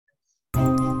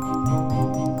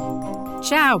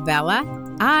Ciao, Bella.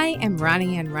 I am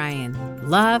Ronnie Ann Ryan,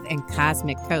 love and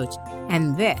cosmic coach,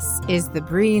 and this is the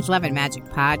Breathe Love and Magic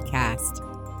podcast.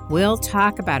 We'll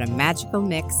talk about a magical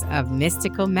mix of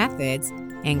mystical methods,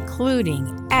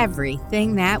 including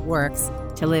everything that works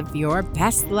to live your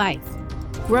best life,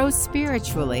 grow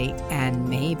spiritually, and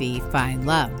maybe find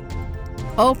love.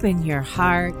 Open your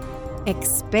heart,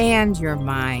 expand your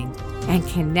mind, and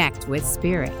connect with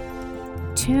spirit.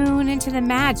 Tune into the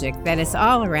magic that is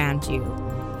all around you.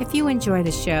 If you enjoy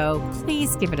the show,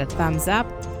 please give it a thumbs up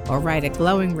or write a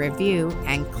glowing review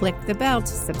and click the bell to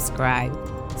subscribe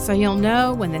so you'll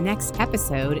know when the next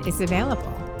episode is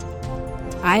available.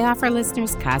 I offer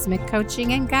listeners cosmic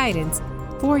coaching and guidance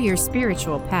for your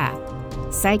spiritual path,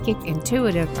 psychic,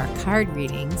 intuitive, or card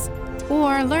readings,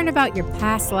 or learn about your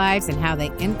past lives and how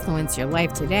they influence your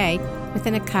life today with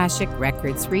an Akashic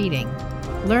Records reading.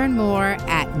 Learn more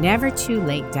at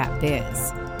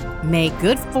nevertoolate.biz. May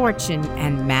good fortune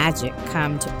and magic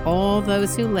come to all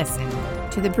those who listen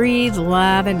to the Breathe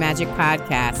Love and Magic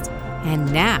podcast.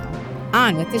 And now,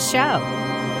 on with the show.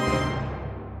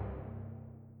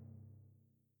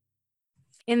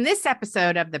 In this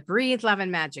episode of the Breathe Love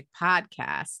and Magic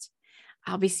podcast,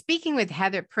 I'll be speaking with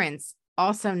Heather Prince,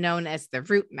 also known as the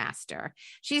Root Master.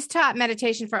 She's taught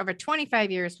meditation for over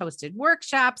 25 years, hosted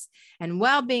workshops and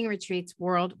well-being retreats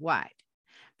worldwide.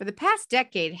 For the past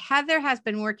decade, Heather has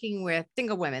been working with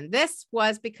single women. This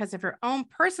was because of her own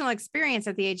personal experience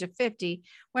at the age of 50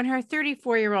 when her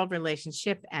 34-year-old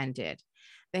relationship ended.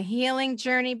 The healing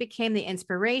journey became the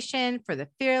inspiration for the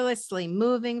Fearlessly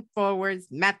Moving Forwards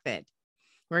method.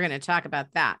 We're going to talk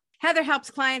about that. Heather helps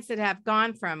clients that have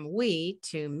gone from we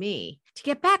to me to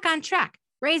get back on track,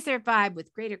 raise their vibe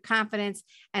with greater confidence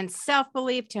and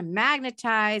self-belief to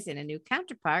magnetize in a new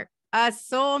counterpart, a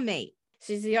soulmate.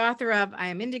 She's the author of I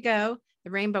Am Indigo, The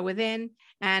Rainbow Within,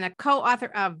 and a co-author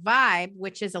of Vibe,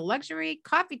 which is a luxury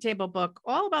coffee table book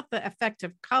all about the effect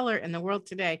of color in the world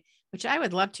today, which I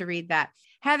would love to read that.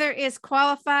 Heather is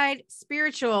qualified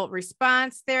spiritual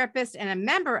response therapist and a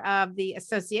member of the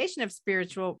Association of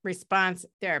Spiritual Response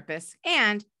Therapists,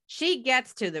 and she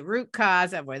gets to the root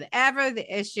cause of whatever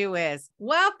the issue is.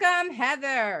 Welcome,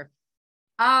 Heather.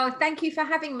 Oh, thank you for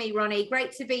having me, Ronnie.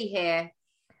 Great to be here.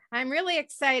 I'm really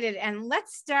excited. And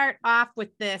let's start off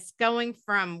with this going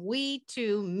from we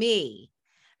to me,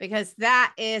 because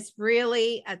that is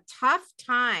really a tough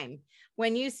time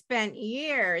when you spent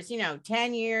years,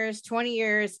 10 years, 20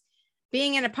 years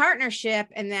being in a partnership,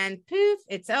 and then poof,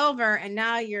 it's over. And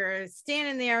now you're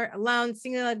standing there alone,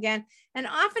 single again, and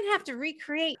often have to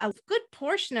recreate a good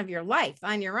portion of your life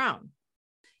on your own.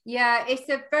 Yeah, it's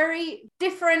a very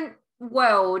different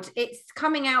world. It's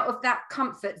coming out of that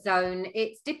comfort zone.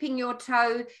 It's dipping your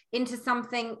toe into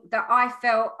something that I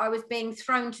felt I was being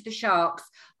thrown to the sharks.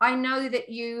 I know that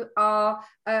you are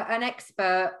an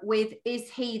expert with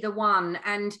Is He the One?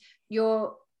 And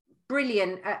you're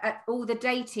brilliant at all the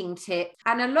dating tips.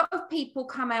 And a lot of people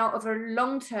come out of a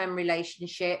long-term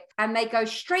relationship and they go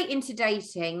straight into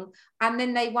dating, and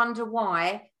then they wonder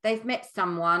why they've met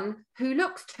someone who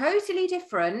looks totally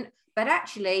different, but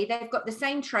actually they've got the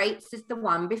same traits as the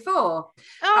one before.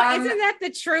 Oh, isn't that the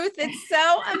truth? It's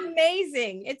so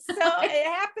amazing. It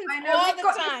happens all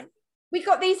the time. We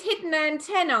got these hidden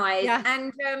antennae, yeah.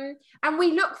 And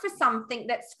we look for something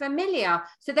that's familiar.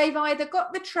 So they've either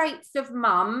got the traits of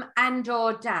mum and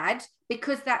or dad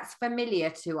because that's familiar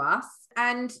to us,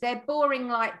 and they're boring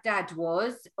like dad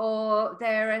was, or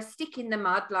they're a stick in the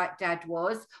mud like dad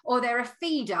was, or they're a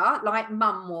feeder like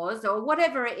mum was, or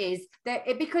whatever it is.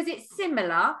 Because it's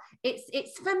similar,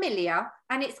 it's familiar,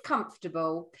 and it's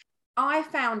comfortable. I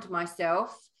found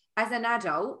myself as an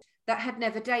adult that had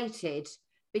never dated,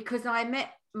 because I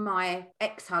met my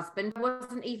ex-husband. I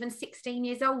wasn't even 16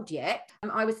 years old yet.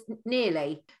 I was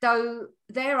nearly. So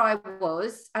there I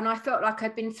was, and I felt like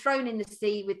I'd been thrown in the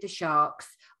sea with the sharks.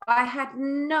 I had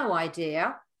no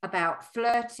idea about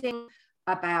flirting,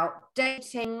 about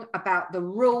dating, about the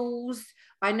rules.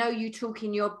 I know you talk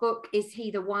in your book, Is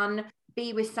He the One?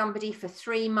 Be with somebody for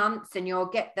 3 months and you'll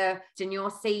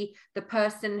see the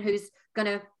person who's going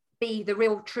to be the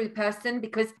real true person,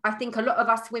 because I think a lot of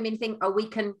us women think, oh, we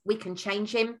can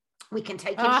change him, we can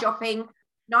take him shopping,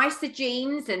 nicer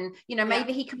jeans, and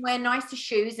maybe he can wear nicer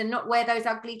shoes and not wear those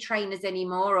ugly trainers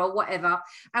anymore or whatever,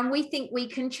 and we think we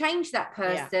can change that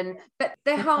person, but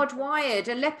they're hardwired.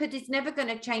 A leopard is never going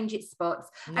to change its spots.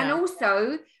 No. And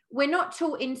also, we're not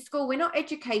taught in school, we're not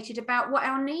educated about what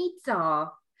our needs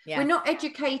are. We're not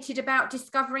educated about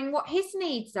discovering what his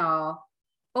needs are.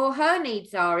 or her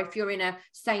needs are if you're in a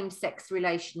same-sex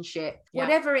relationship,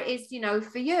 whatever it is,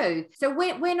 for you. So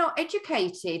we're not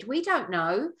educated. We don't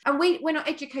know. And we're not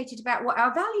educated about what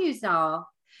our values are.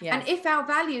 Yes. And if our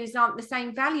values aren't the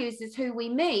same values as who we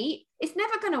meet, it's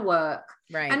never going to work.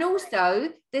 Right. And also,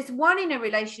 there's one in a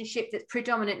relationship that's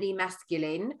predominantly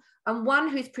masculine and one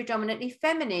who's predominantly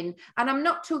feminine. And I'm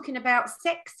not talking about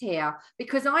sex here,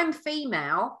 because I'm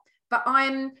female, but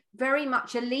I'm very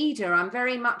much a leader. I'm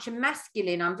very much a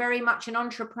masculine. I'm very much an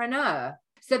entrepreneur.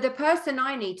 So the person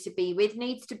I need to be with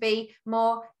needs to be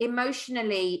more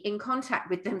emotionally in contact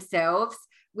with themselves,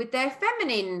 with their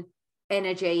feminine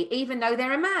energy, even though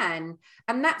they're a man.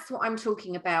 And that's what I'm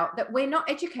talking about, that we're not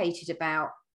educated about.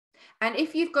 And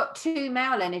if you've got two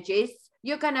male energies,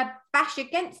 you're going to bash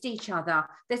against each other.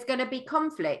 There's going to be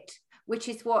conflict, which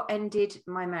is what ended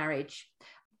my marriage.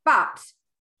 But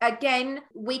again,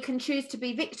 we can choose to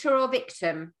be victor or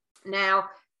victim. Now,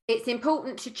 it's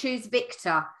important to choose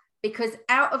victor, because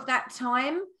out of that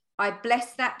time, I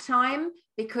bless that time,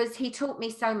 because he taught me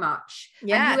so much.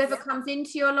 Yes. And whoever comes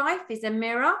into your life is a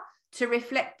mirror to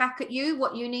reflect back at you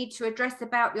what you need to address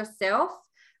about yourself.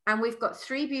 And we've got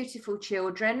 3 beautiful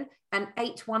children and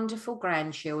 8 wonderful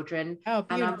grandchildren. Oh,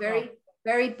 beautiful. And I'm very,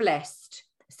 very blessed.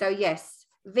 So yes,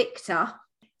 Victor.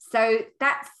 So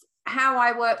that's how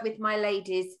I work with my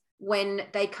ladies when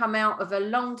they come out of a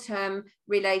long-term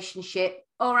relationship,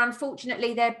 or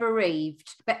unfortunately they're bereaved.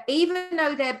 But even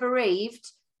though they're bereaved,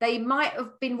 they might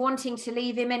have been wanting to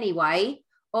leave him anyway,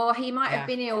 or he might have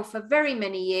been ill for very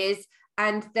many years,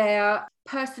 and their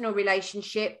personal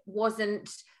relationship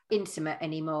wasn't intimate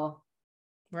anymore.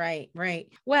 Right.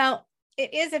 Well,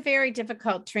 it is a very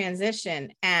difficult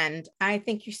transition. And I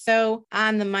think you're so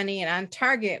on the money and on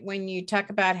target when you talk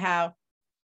about how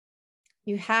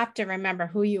you have to remember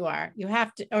who you are. You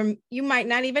have to, or you might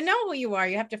not even know who you are.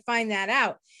 You have to find that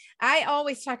out. I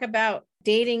always talk about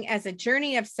dating as a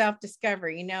journey of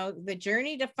self-discovery. The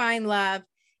journey to find love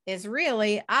is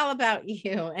really all about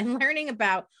you and learning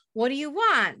about what do you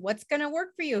want, what's going to work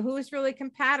for you, who is really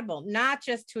compatible, not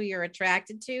just who you're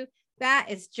attracted to. That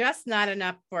is just not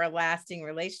enough for a lasting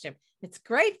relationship. It's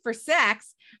great for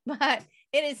sex, but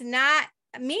it is not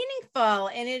meaningful,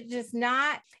 and it does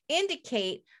not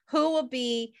indicate who will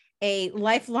be a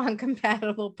lifelong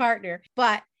compatible partner,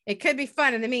 but it could be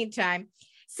fun in the meantime.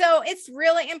 So it's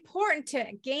really important to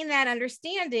gain that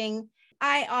understanding.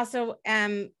 I also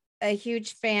am a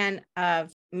huge fan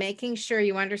of making sure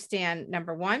you understand,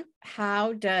 number one,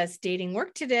 how does dating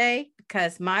work today?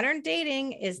 Because modern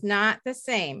dating is not the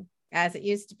same as it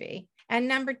used to be. And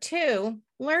number two,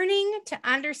 learning to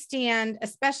understand,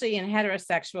 especially in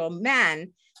heterosexual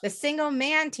men, the single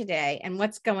man today and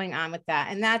what's going on with that.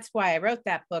 And that's why I wrote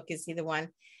that book, Is He the One?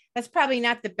 That's probably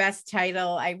not the best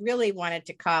title. I really wanted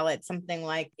to call it something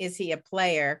like, Is He a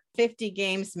Player? 50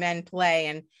 Games Men Play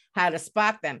and How to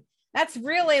Spot Them. That's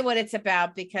really what it's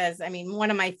about, because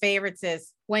one of my favorites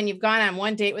is when you've gone on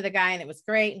one date with a guy and it was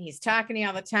great and he's talking to you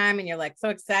all the time and you're like so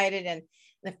excited. And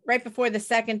right before the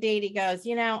second date, he goes,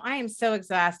 I am so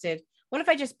exhausted. What if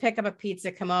I just pick up a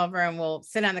pizza, come over and we'll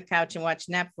sit on the couch and watch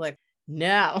Netflix?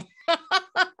 No,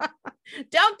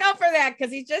 don't go for that,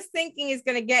 because he's just thinking he's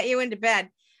going to get you into bed.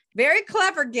 Very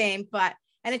clever game,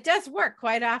 and it does work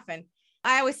quite often.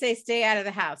 I always say stay out of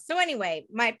the house. So anyway,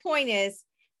 my point is,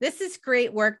 this is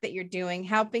great work that you're doing,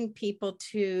 helping people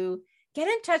to get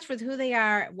in touch with who they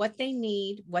are, what they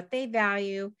need, what they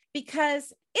value,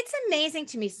 because it's amazing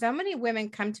to me. So many women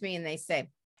come to me and they say,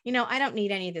 I don't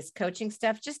need any of this coaching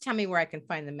stuff. Just tell me where I can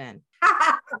find the men.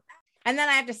 And then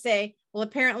I have to say, well,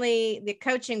 apparently the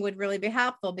coaching would really be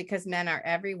helpful because men are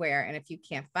everywhere. And if you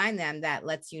can't find them, that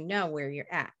lets you know where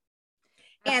you're at.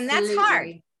 Absolutely. And that's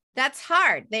hard. That's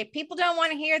hard. People don't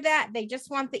want to hear that. They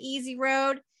just want the easy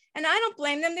road. And I don't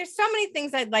blame them. There's so many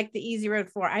things I'd like the easy road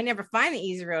for. I never find the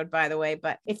easy road, by the way,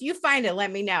 but if you find it,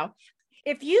 let me know.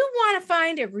 If you want to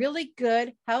find a really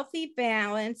good, healthy,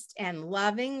 balanced, and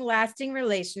loving, lasting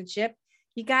relationship,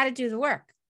 you got to do the work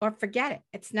or forget it.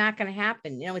 It's not going to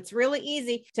happen. It's really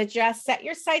easy to just set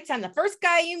your sights on the first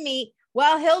guy you meet.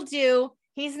 Well, he'll do.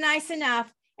 He's nice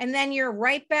enough. And then you're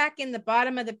right back in the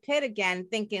bottom of the pit again,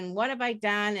 thinking, what have I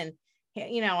done? And,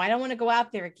 I don't want to go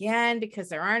out there again because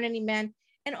there aren't any men.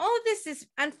 And all of this is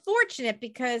unfortunate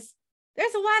because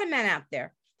there's a lot of men out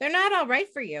there. They're not all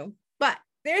right for you, but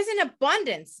there's an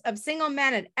abundance of single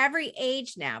men at every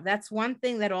age now. That's one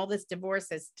thing that all this divorce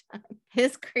has done,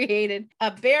 has created a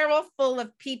barrel full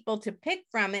of people to pick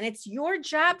from. And it's your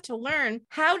job to learn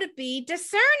how to be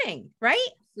discerning, right?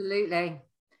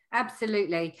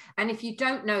 Absolutely. And if you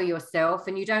don't know yourself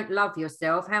and you don't love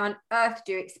yourself, how on earth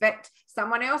do you expect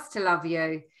someone else to love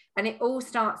you? And it all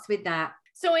starts with that.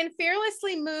 So in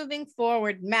Fearlessly Moving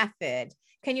Forward method,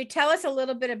 can you tell us a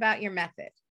little bit about your method?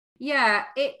 Yeah,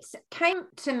 it came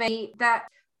to me that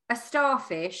a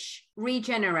starfish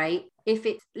regenerate if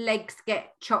its legs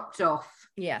get chopped off.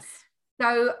 Yes.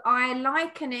 So I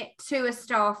liken it to a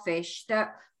starfish,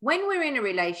 that when we're in a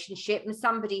relationship and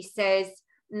somebody says,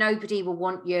 nobody will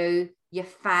want you, you're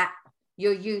fat,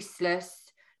 you're useless,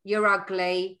 you're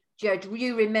ugly,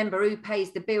 you remember who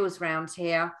pays the bills around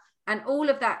here, and all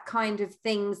of that kind of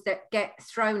things that get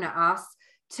thrown at us,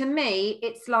 to me,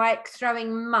 it's like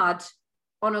throwing mud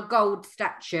on a gold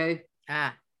statue.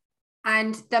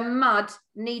 And the mud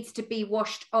needs to be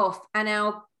washed off, and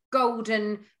our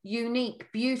golden,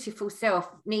 unique, beautiful self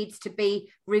needs to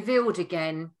be revealed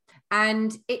again.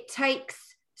 And it takes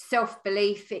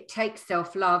self-belief, it takes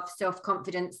self-love,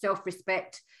 self-confidence,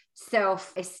 self-respect,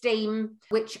 self-esteem,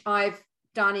 which I've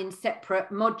done in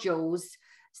separate modules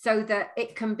so that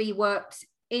it can be worked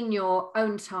in your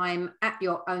own time at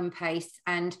your own pace,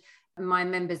 and my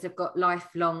members have got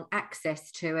lifelong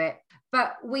access to it.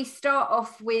 But we start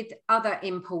off with other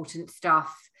important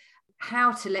stuff: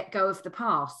 how to let go of the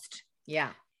past. Yeah.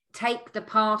 Take the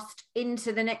past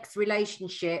into the next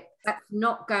relationship. That's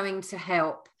not going to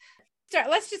help. So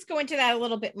let's just go into that a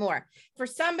little bit more. For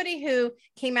somebody who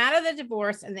came out of the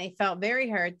divorce and they felt very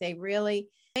hurt,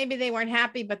 maybe they weren't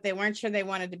happy, but they weren't sure they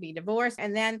wanted to be divorced.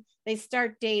 And then they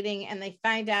start dating and they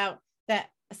find out that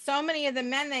so many of the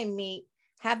men they meet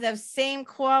have those same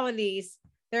qualities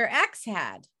their ex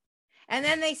had. And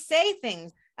then they say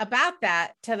things about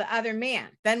that to the other man.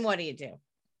 Then what do you do?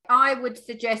 I would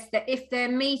suggest that if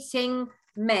they're meeting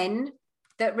men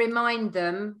that remind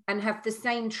them and have the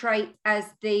same trait as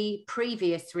the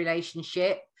previous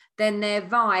relationship, then their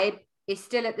vibe is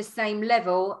still at the same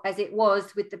level as it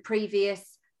was with the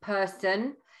previous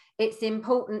person. It's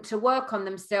important to work on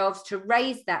themselves to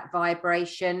raise that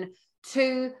vibration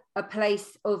to a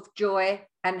place of joy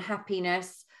and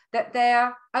happiness, that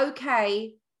they're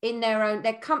okay in their own,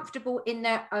 they're comfortable in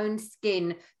their own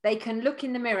skin. They can look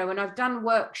in the mirror. When I've done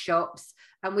workshops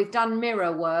and we've done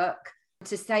mirror work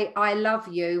to say, I love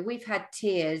you, we've had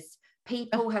tears.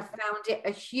 People have found it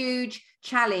a huge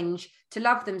challenge to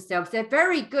love themselves. They're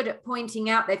very good at pointing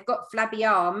out they've got flabby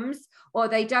arms, or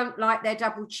they don't like their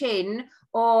double chin,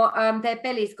 or their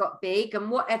belly's got big and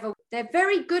whatever. They're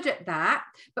very good at that.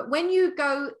 But when you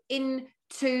go in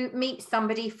to meet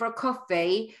somebody for a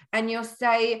coffee and you'll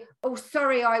say, oh,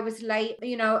 sorry, I was late.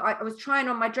 You know, I was trying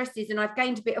on my dresses and I've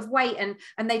gained a bit of weight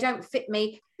and they don't fit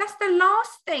me. That's the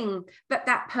last thing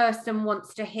that person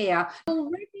wants to hear.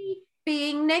 Already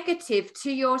being negative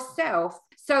to yourself.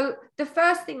 So the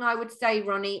first thing I would say,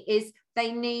 Ronnie, is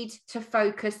they need to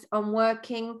focus on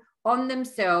working on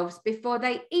themselves before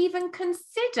they even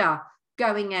consider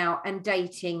going out and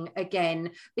dating again,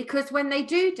 because when they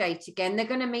do date again, they're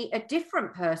going to meet a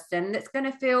different person that's going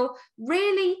to feel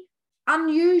really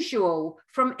unusual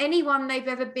from anyone they've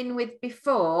ever been with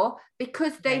before,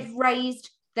 because they've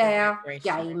raised their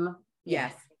game.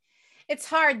 Yes. It's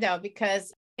hard though,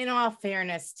 because in all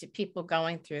fairness to people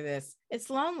going through this, it's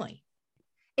lonely.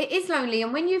 It is lonely.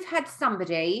 And when you've had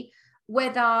somebody,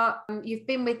 whether you've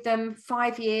been with them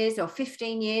 5 years or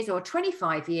 15 years or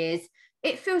 25 years,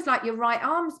 it feels like your right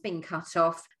arm's been cut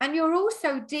off. And you're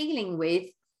also dealing with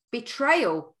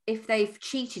betrayal if they've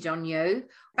cheated on you,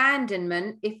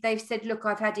 abandonment if they've said, look,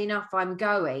 I've had enough, I'm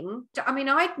going. I mean,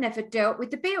 I'd never dealt with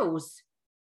the bills.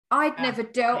 I'd never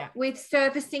dealt with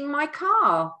servicing my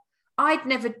car. I'd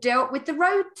never dealt with the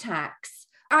road tax.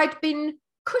 I'd been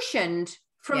cushioned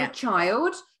from a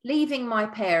child, leaving my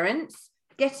parents,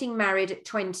 getting married at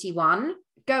 21,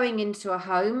 going into a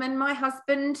home, and my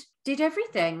husband did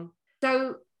everything.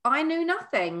 So I knew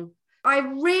nothing. I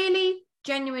really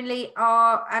genuinely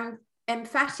am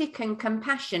emphatic and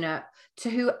compassionate to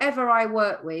whoever I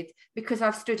work with, because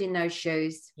I've stood in those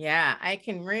shoes. Yeah, I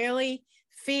can really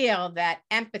feel that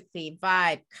empathy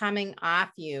vibe coming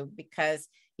off you, because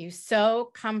you so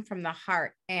come from the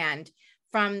heart and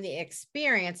from the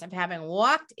experience of having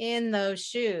walked in those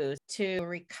shoes to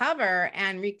recover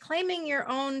and reclaiming your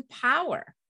own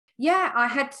power. Yeah, I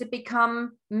had to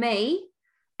become me.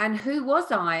 And who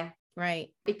was I? Right.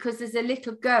 Because as a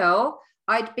little girl,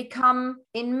 I'd become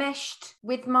enmeshed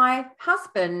with my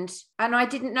husband and I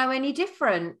didn't know any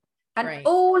different. And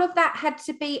all of that had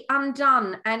to be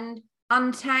undone and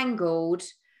untangled.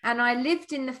 And I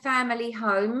lived in the family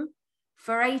home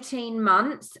for 18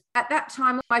 months. At that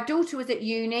time, my daughter was at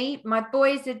uni. My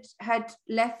boys had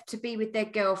left to be with their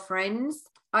girlfriends.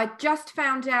 I just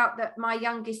found out that my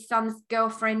youngest son's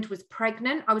girlfriend was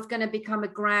pregnant. I was going to become a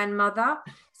grandmother.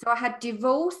 So I had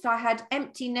divorce. I had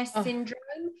empty nest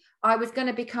syndrome. I was going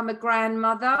to become a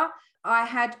grandmother. I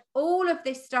had all of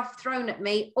this stuff thrown at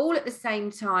me all at the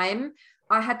same time.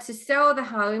 I had to sell the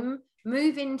home,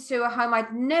 move into a home.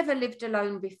 I'd never lived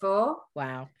alone before.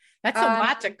 Wow. That's a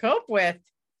lot to cope with.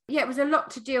 Yeah, it was a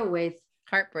lot to deal with.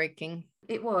 Heartbreaking.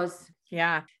 It was.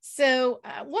 Yeah. So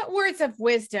what words of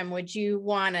wisdom would you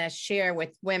want to share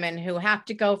with women who have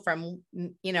to go from,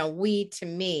 we to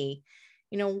me?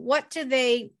 What do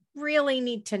they really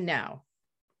need to know?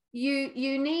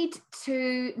 You need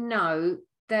to know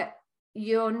that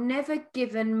you're never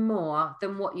given more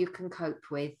than what you can cope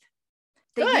with.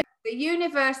 The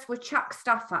universe will chuck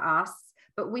stuff at us,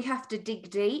 but we have to dig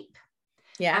deep.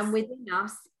 Yes. And within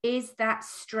us is that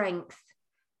strength,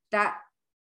 that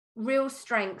real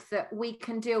strength that we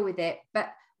can deal with it,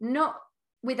 but not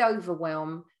with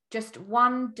overwhelm, just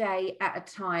one day at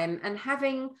a time. And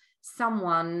having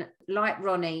someone like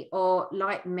Ronnie or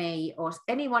like me or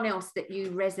anyone else that you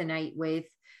resonate with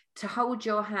to hold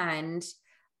your hand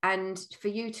and for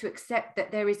you to accept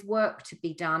that there is work to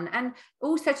be done, and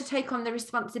also to take on the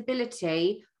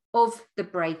responsibility of the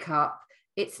breakup.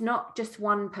 It's not just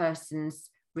one person's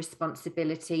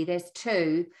responsibility, there's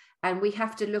two, and we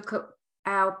have to look at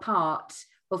our part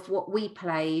of what we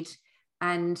played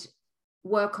and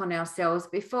work on ourselves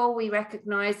before we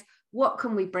recognize what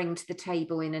can we bring to the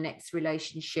table in a next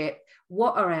relationship,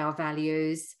 what are our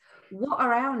values, what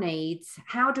are our needs,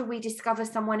 how do we discover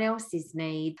someone else's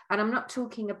need. And I'm not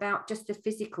talking about just the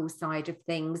physical side of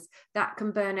things that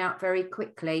can burn out very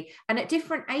quickly, and at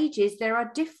different ages there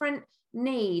are different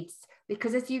needs,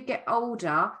 because as you get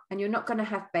older and you're not going to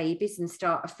have babies and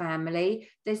start a family,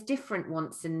 there's different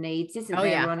wants and needs, isn't there,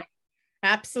 yeah. Ronnie?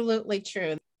 Absolutely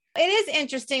true. It is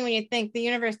interesting when you think the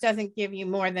universe doesn't give you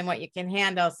more than what you can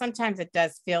handle. Sometimes it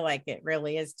does feel like it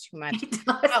really is too much. It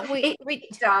does.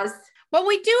 It does. But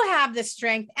we do have the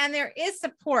strength, and there is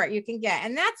support you can get.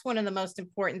 And that's one of the most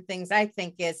important things, I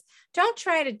think, is don't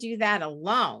try to do that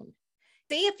alone.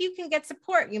 See if you can get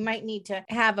support. You might need to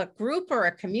have a group or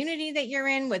a community that you're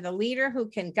in with a leader who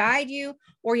can guide you,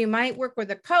 or you might work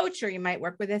with a coach, or you might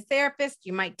work with a therapist.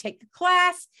 You might take a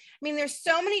class. I mean, there's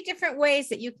so many different ways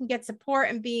that you can get support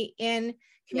and be in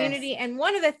community. Yes. And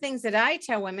one of the things that I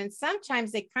tell women,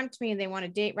 sometimes they come to me and they want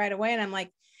to date right away. And I'm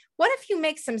like, what if you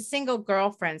make some single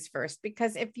girlfriends first?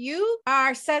 Because if you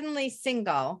are suddenly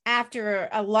single after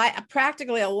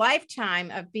practically a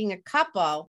lifetime of being a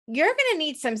couple, you're going to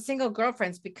need some single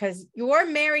girlfriends, because your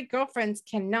married girlfriends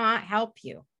cannot help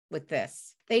you with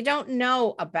this. They don't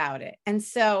know about it. And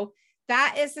so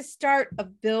that is the start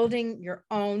of building your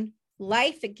own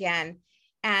life again.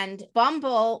 And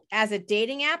Bumble, as a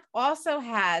dating app, also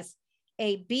has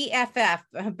a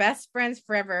BFF, Best Friends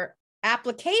Forever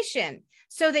application,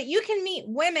 so that you can meet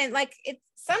women. Like,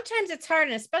 sometimes it's hard,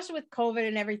 and especially with COVID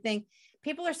and everything,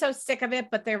 people are so sick of it,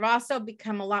 but they've also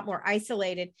become a lot more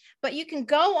isolated. But you can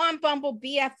go on Bumble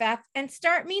BFF and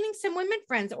start meeting some women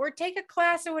friends, or take a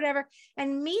class or whatever,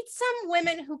 and meet some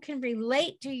women who can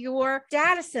relate to your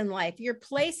status in life, your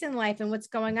place in life, and what's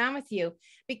going on with you.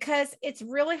 Because it's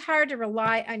really hard to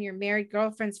rely on your married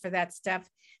girlfriends for that stuff.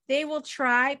 They will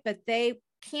try, but they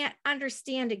can't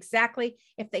understand exactly.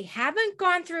 If they haven't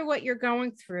gone through what you're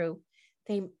going through,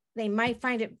 they might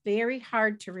find it very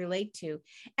hard to relate to.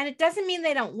 And it doesn't mean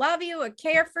they don't love you or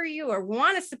care for you or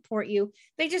want to support you.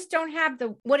 They just don't have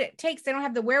what it takes. They don't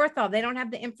have the wherewithal. They don't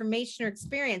have the information or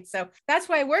experience. So that's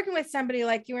why working with somebody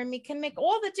like you and me can make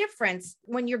all the difference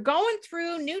when you're going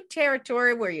through new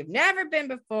territory where you've never been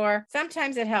before.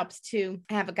 Sometimes it helps to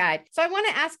have a guide. So I want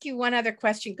to ask you one other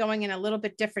question, going in a little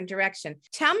bit different direction.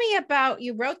 Tell me about,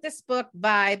 you wrote this book,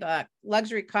 Vibe, a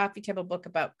luxury coffee table book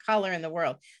about color in the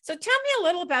world. So tell me a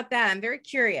little about that. I'm very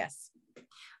curious.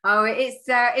 Oh,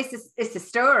 it's a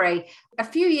story. A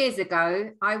few years ago,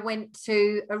 I went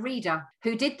to a reader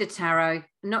who did the tarot,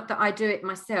 not that I do it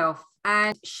myself.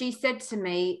 And she said to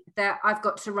me that I've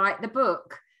got to write the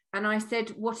book. And I said,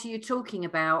 what are you talking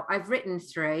about? I've written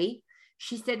 3.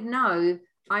 She said, no,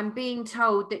 I'm being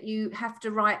told that you have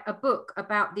to write a book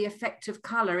about the effect of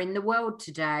color in the world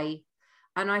today.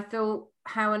 And I thought,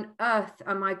 how on earth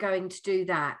am I going to do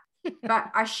that?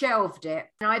 But I shelved it.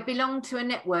 And I belonged to a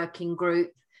networking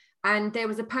group, and there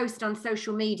was a post on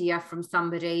social media from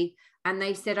somebody, and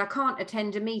they said, I can't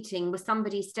attend a meeting, will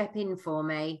somebody step in for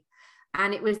me?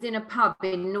 And it was in a pub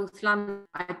in North London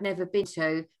I'd never been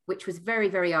to, which was very,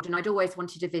 very odd, and I'd always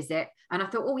wanted to visit. And I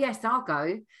thought, oh yes, I'll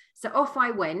go. So off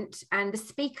I went, and the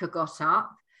speaker got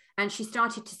up and she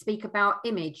started to speak about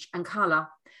image and colour.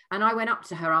 And I went up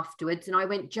to her afterwards and I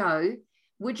went, Jo,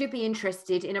 would you be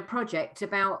interested in a project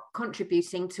about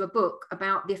contributing to a book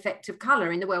about the effect of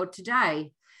colour in the world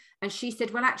today? And she said,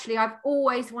 well, actually, I've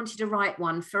always wanted to write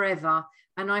one forever.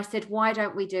 And I said, why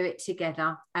don't we do it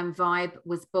together? And Vibe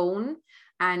was born.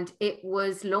 And it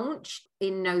was launched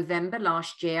in November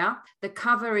last year. The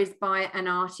cover is by an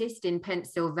artist in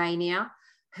Pennsylvania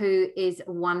who is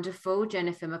wonderful.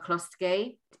 Jennifer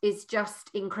McCloskey is just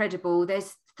incredible.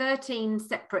 There's 13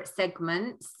 separate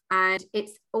segments, and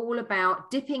it's all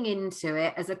about dipping into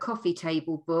it as a coffee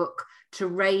table book to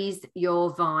raise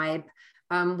your vibe.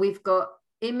 We've got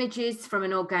images from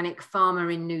an organic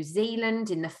farmer in New Zealand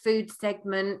in the food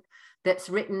segment that's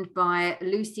written by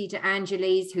Lucy De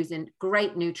Angelis, who's a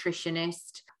great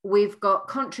nutritionist. We've got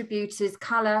contributors,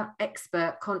 color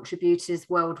expert contributors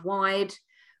worldwide.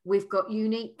 We've got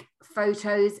unique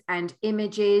photos and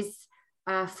images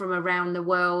from around the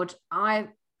world. I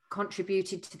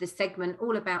contributed to the segment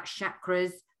all about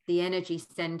chakras, the energy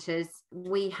centers.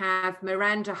 We have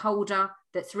Miranda Holder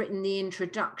that's written the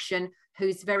introduction,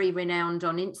 who's very renowned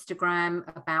on Instagram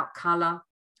about color.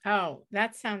 Oh,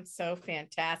 that sounds so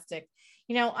fantastic.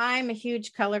 You know, I'm a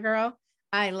huge color girl.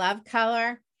 I love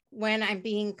color. When I'm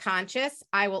being conscious,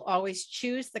 I will always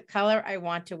choose the color I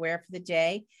want to wear for the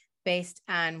day based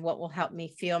on what will help me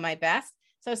feel my best.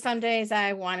 So some days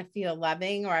I want to feel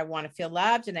loving or I want to feel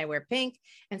loved and I wear pink.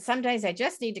 And some days I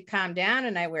just need to calm down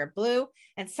and I wear blue.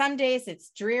 And some days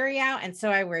it's dreary out. And so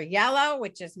I wear yellow,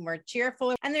 which is more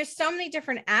cheerful. And there's so many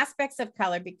different aspects of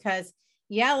color because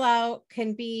yellow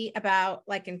can be about,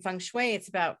 like in feng shui, it's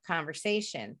about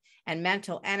conversation and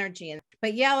mental energy.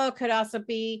 But yellow could also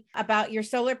be about your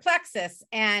solar plexus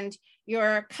and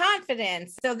your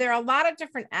confidence. So there are a lot of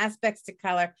different aspects to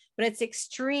color, but it's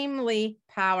extremely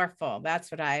powerful.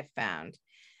 That's what I've found.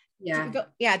 Yeah.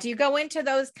 Do you go into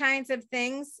those kinds of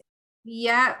things?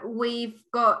 Yeah, we've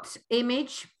got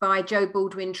Image by Jo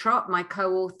Baldwin-Trott, my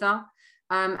co-author.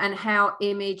 And how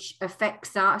image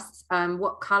affects us,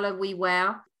 what color we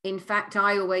wear. In fact,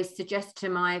 I always suggest to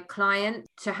my client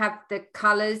to have the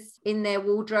colors in their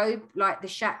wardrobe, like the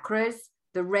chakras,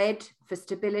 the red for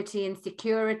stability and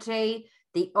security,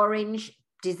 the orange,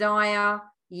 desire,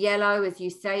 yellow, as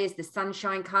you say, is the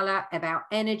sunshine color, about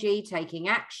energy, taking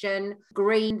action.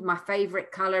 Green, my favorite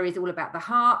color, is all about the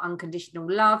heart, unconditional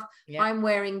love. Yeah. I'm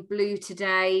wearing blue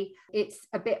today. It's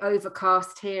a bit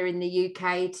overcast here in the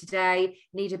UK today.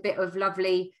 Need a bit of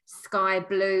lovely sky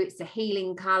blue. It's a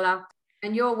healing color.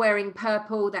 And you're wearing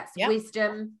purple. That's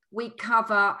wisdom. We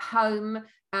cover home,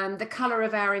 the color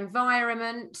of our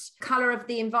environment, color of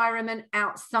the environment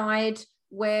outside,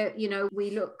 where, you know, we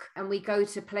look and we go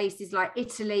to places like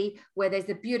Italy, where there's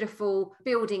the beautiful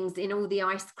buildings in all the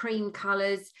ice cream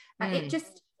colors.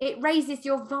 It raises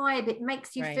your vibe. It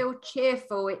makes you feel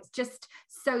cheerful. It's just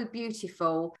so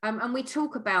beautiful. And we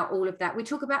talk about all of that. We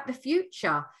talk about the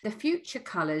future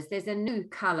colors. There's a new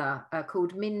color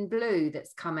called Min Blue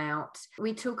that's come out.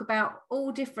 We talk about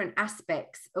all different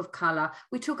aspects of color.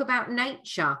 We talk about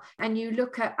nature, and you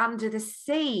look at under the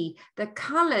sea, the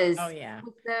colors. Oh yeah.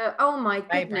 Oh my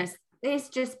goodness. It's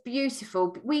just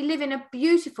beautiful. We live in a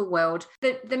beautiful world.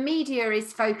 The media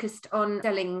is focused on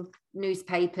selling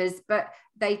newspapers, but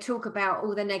they talk about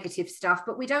all the negative stuff,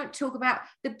 but we don't talk about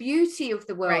the beauty of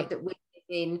the world that we live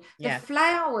in. The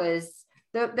flowers,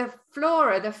 the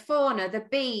flora, the fauna, the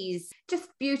bees, just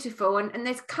beautiful. And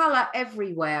there's color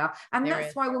everywhere. And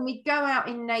that's why when we go out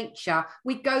in nature,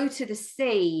 we go to the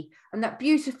sea, and that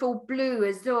beautiful blue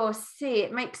azure sea,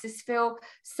 it makes us feel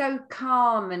so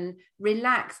calm and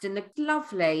relaxed and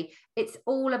lovely. It's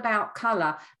all about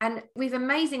color. And we've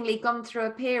amazingly gone through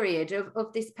a period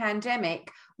of this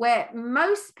pandemic where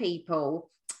most people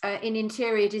in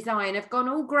interior design have gone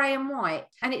all grey and white,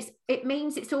 and it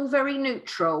means it's all very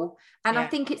neutral. And I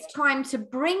think it's time to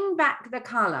bring back the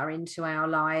colour into our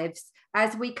lives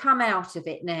as we come out of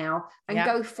it now and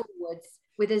go forwards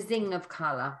with a zing of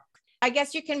colour. I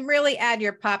guess you can really add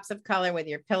your pops of color with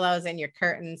your pillows and your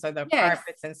curtains or the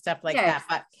carpets and stuff like that.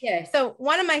 But so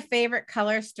one of my favorite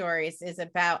color stories is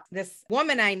about this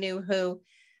woman I knew who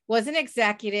was an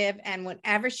executive, and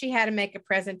whenever she had to make a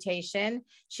presentation,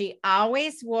 she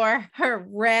always wore her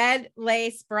red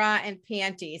lace bra and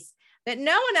panties that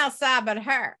no one else saw but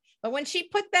her. But when she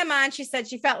put them on, she said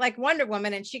she felt like Wonder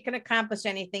Woman and she could accomplish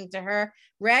anything. To her,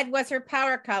 red was her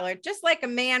power color, just like a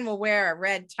man will wear a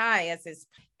red tie as his.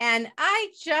 And I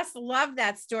just love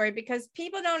that story because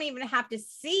people don't even have to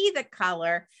see the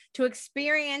color to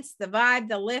experience the vibe,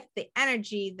 the lift, the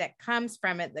energy that comes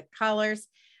from it. The colors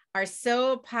are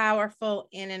so powerful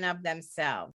in and of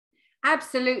themselves.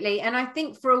 Absolutely. And I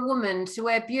think for a woman to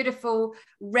wear beautiful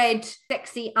red,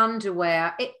 sexy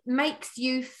underwear, it makes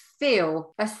you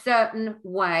feel a certain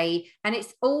way. And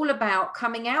it's all about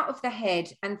coming out of the head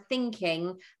and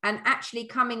thinking and actually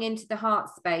coming into the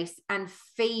heart space and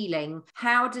feeling,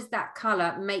 how does that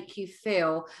color make you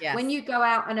feel? Yes. When you go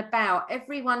out and about,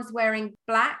 everyone's wearing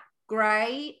black,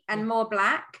 gray, and more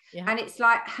black. Yeah. And it's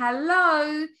like,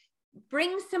 hello,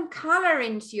 bring some color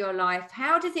into your life.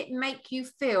 How does it make you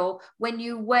feel when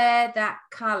you wear that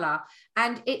color?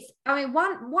 And it's, I mean,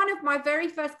 one of my very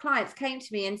first clients came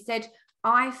to me and said,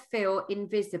 I feel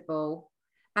invisible.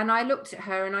 And I looked at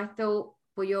her and I thought,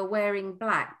 well, you're wearing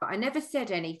black, but I never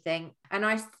said anything. And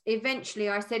I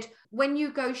said, when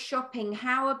you go shopping,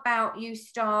 how about you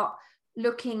start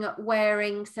looking at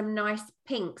wearing some nice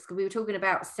pinks? Because we were talking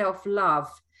about self-love.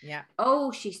 Yeah.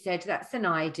 Oh, she said, that's an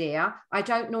idea. I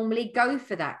don't normally go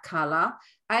for that color.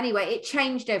 Anyway, it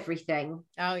changed everything.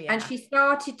 Oh, yeah. And she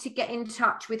started to get in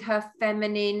touch with her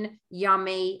feminine,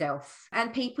 yummy self.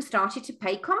 And people started to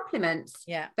pay compliments.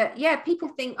 Yeah. But yeah, people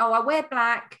think, oh, I wear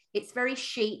black. It's very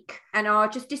chic. And I'll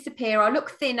just disappear. I'll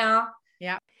look thinner.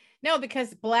 Yeah. No,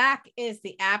 because black is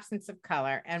the absence of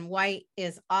color and white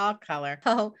is all color.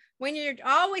 So when you're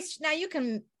always, now you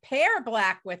can pair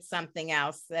black with something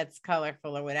else that's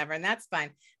colorful or whatever, and that's fine.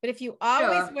 But if you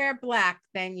always wear black,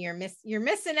 then you're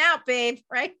missing out, babe,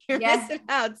 right? You're missing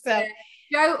out. So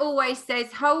Joe always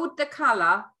says, hold the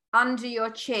color under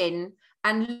your chin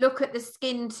and look at the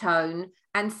skin tone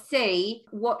and see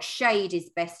what shade is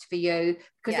best for you.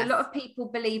 Because a lot of people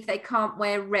believe they can't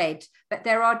wear red, but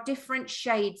there are different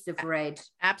shades of red.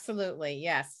 Absolutely.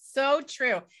 Yes. So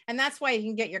true. And that's why you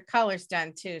can get your colors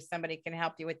done too. Somebody can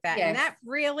help you with that. Yes. And that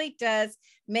really does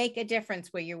make a difference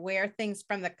where you wear things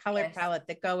from the color palette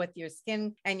that go with your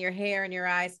skin and your hair and your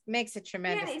eyes. Makes a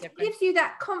tremendous difference. It gives you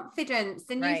that confidence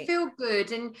and you feel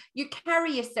good and you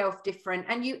carry yourself different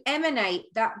and you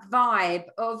emanate that vibe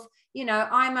of, you know,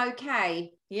 I'm okay.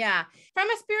 Yeah. From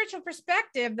a spiritual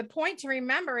perspective, the point to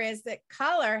remember is that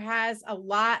color has a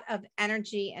lot of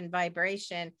energy and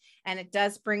vibration, and it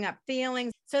does bring up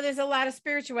feelings. So there's a lot of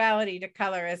spirituality to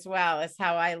color as well, is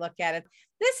how I look at it.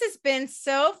 This has been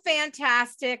so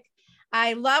fantastic.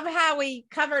 I love how we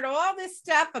covered all this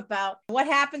stuff about what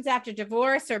happens after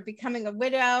divorce or becoming a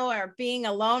widow or being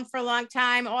alone for a long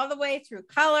time, all the way through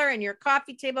color and your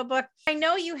coffee table book. I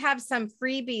know you have some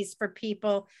freebies for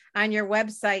people on your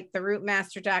website,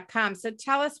 therootmaster.com. So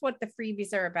tell us what the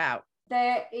freebies are about.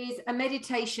 There is a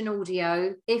meditation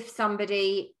audio if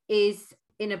somebody is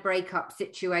in a breakup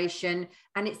situation,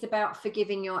 and it's about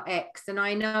forgiving your ex. And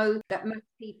I know that most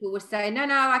people will say, no,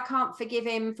 I can't forgive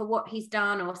him for what he's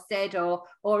done or said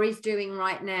or is doing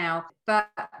right now. But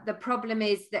the problem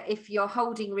is that if you're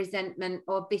holding resentment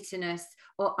or bitterness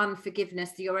or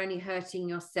unforgiveness, you're only hurting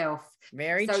yourself.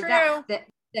 Very true.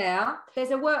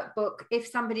 There's a workbook if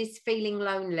somebody's feeling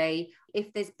lonely,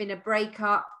 if there's been a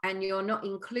breakup and you're not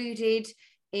included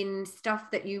in stuff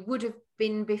that you would have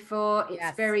been before.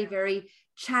 It's very, very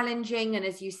challenging. And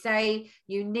as you say,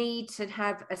 you need to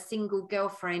have a single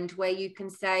girlfriend where you can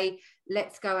say,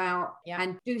 let's go out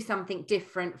and do something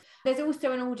different. There's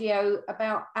also an audio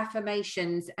about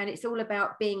affirmations, and it's all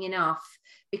about being enough,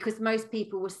 because most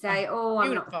people will say, oh,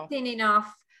 I'm not thin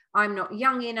enough, I'm not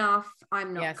young enough,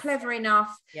 I'm not clever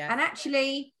enough. And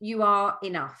actually you are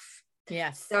enough.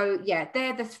 So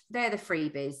they're the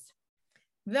freebies.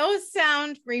 Those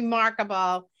sound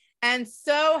remarkable and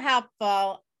so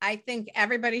helpful. I think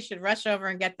everybody should rush over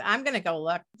and get I'm going to go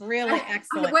look. Really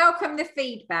excellent. I welcome the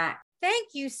feedback. Thank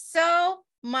you so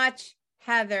much,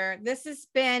 Heather. This has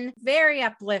been very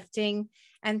uplifting.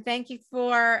 And thank you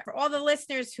for all the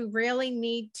listeners who really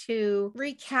need to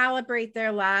recalibrate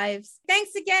their lives.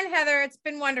 Thanks again, Heather. It's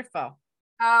been wonderful.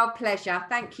 Oh, pleasure.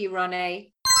 Thank you,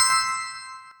 Ronnie.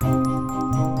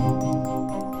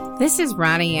 This is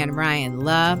Ronnie Ann Ryan,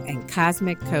 Love and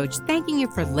Cosmic Coach, thanking you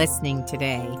for listening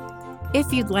today.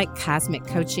 If you'd like cosmic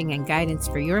coaching and guidance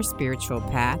for your spiritual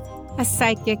path, a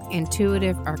psychic,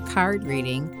 intuitive, or card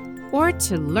reading, or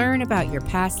to learn about your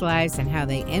past lives and how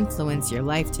they influence your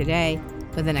life today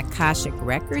with an Akashic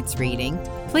Records reading,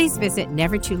 please visit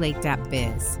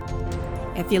nevertoolate.biz.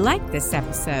 If you like this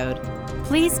episode,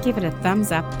 please give it a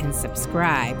thumbs up and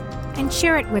subscribe, and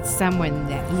share it with someone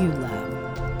that you love.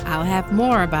 I'll have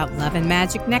more about love and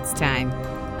magic next time.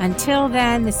 Until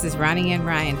then, this is Ronnie Ann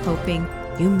Ryan, hoping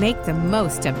you make the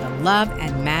most of the love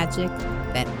and magic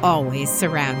that always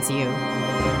surrounds you.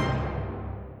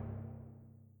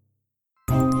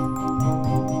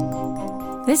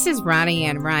 This is Ronnie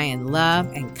Ann Ryan,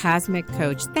 Love and Cosmic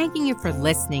Coach, thanking you for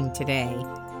listening today.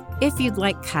 If you'd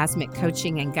like cosmic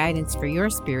coaching and guidance for your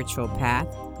spiritual path,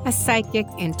 a psychic,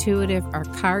 intuitive, or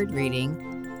card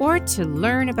reading, or to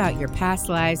learn about your past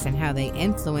lives and how they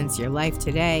influence your life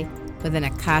today with an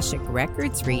Akashic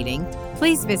Records reading,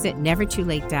 please visit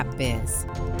nevertoolate.biz.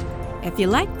 If you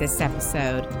like this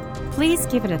episode, please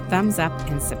give it a thumbs up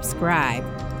and subscribe,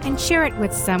 and share it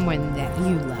with someone that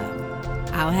you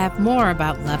love. I'll have more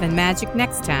about love and magic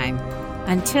next time.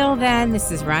 Until then,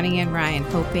 this is Ronnie and Ryan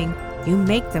hoping you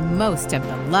make the most of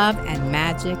the love and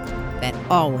magic that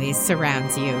always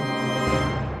surrounds you.